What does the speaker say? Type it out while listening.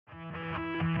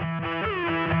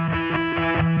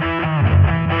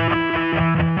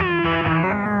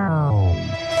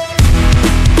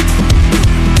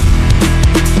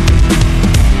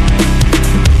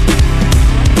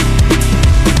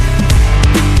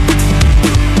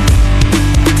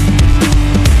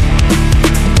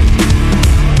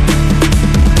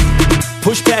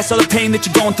past all the pain that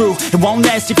you're going through. It won't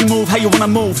last if you move how you wanna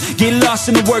move. Get lost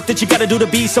in the work that you gotta do to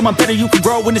be someone better. You can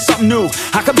grow into something new.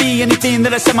 I could be anything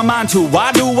that I set my mind to.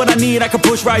 I do what I need, I can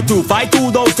push right through. Fight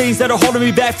through those things that are holding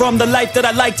me back from the life that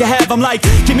I like to have. I'm like,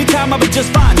 give me time, I'll be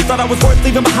just fine. You thought I was worth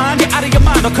leaving behind? You're out of your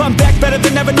mind. I'll come back better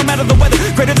than ever, no matter the weather.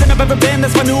 Greater than I've ever been,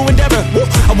 that's my new endeavor. Woo.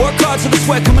 I work hard so the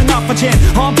sweat coming off my chin.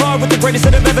 On par with the greatest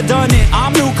that have ever done it.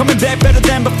 I'm new, coming back better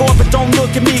than before. But don't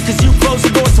look at me, cause you close the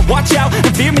door. So watch out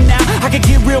and fear me now. I can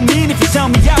get real mean if you sell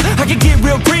me out. I can get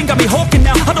real green, got me hulking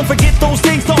now. I don't forget those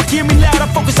things, don't hear me loud. I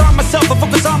focus on myself, I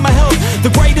focus on my health. The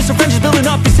greatest revenge is building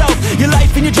up yourself. Your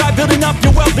life and your drive, building up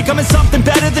your wealth. Becoming something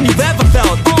better than you've ever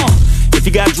felt. If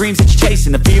you got dreams that you're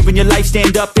chasing, the fear in your life,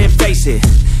 stand up and face it.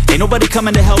 Ain't nobody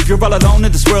coming to help, you're all alone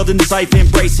in this world, in this life,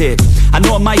 embrace it. I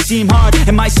know it might seem hard,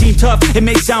 it might seem tough, it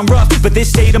may sound rough, but this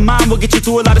state of mind will get you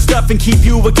through a lot of stuff and keep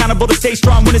you accountable to stay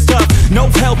strong when it's tough. No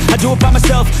help, I do it by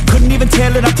myself, couldn't even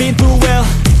tell it, I've been through well.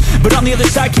 But on the other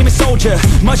side came a soldier,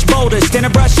 much bolder,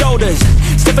 standing broad shoulders.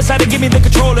 Step aside and give me the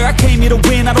controller, I came here to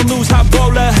win, I don't lose, high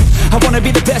roller. I wanna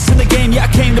be the best in the game, yeah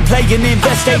I came to play and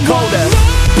invest, stay colder.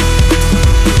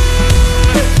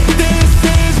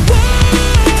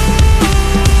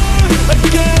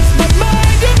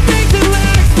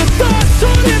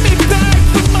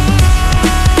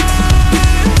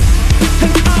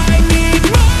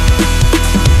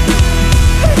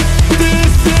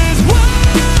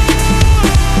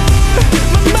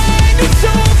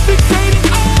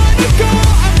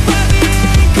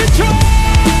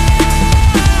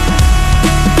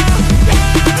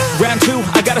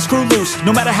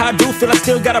 No matter how I do feel, I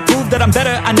still gotta prove that I'm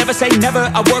better. I never say never,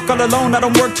 I work all alone, I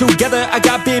don't work together. I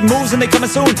got big moves and they coming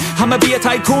soon. I'ma be a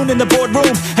tycoon in the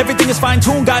boardroom. Everything is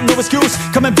fine-tuned, got no excuse.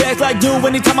 Coming back like new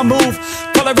anytime I move.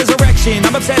 Call it resurrection,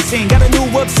 I'm obsessing. Got a new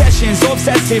obsession, so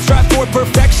obsessive. Strive for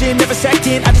perfection, never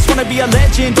second. I just wanna be a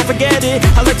legend, don't forget it.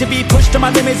 I like to be pushed to my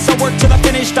limits, I work till I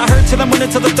finished. I hurt till I'm winning,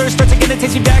 till the thirst starts again. It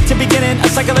takes me back to beginning, a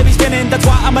cycle I be spinning. That's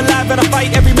why I'm alive, but I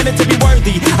fight every minute to be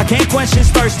worthy. I can't quench this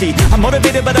thirsty, I'm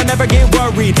motivated but I never get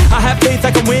worried. I have faith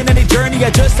I can win any journey. I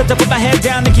just have to put my head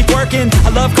down and keep working. I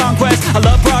love conquest, I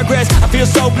love progress. I feel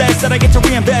so blessed that I get to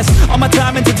reinvest all my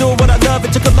time into doing what I love.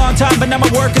 It took a long time, but now my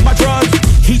work is my drug.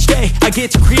 Each day I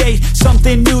get to create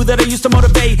something new that I used to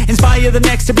motivate. Inspire the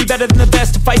next to be better than the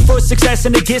best. To fight for success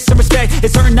and to get some respect.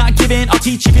 It's earned, not given. I'll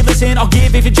teach if you listen, I'll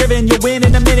give if you're driven. You'll win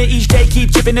in a minute. Each day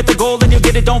keep chipping at the goal and you'll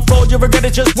get it. Don't fold, you'll regret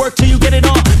it, just work till you get it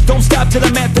on. Don't stop till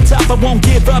I'm at the top. I won't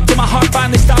give up till my heart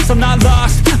finally stops. I'm not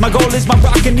lost, my goal is my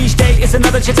rock, and each day is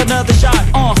another chance, another shot.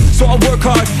 So I'll work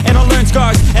hard and I'll learn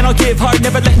scars and I'll give hard,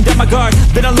 never letting down my guard.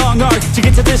 Been a long arc to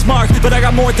get to this mark, but I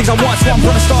got more things I want, so I'm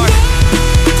gonna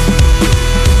start.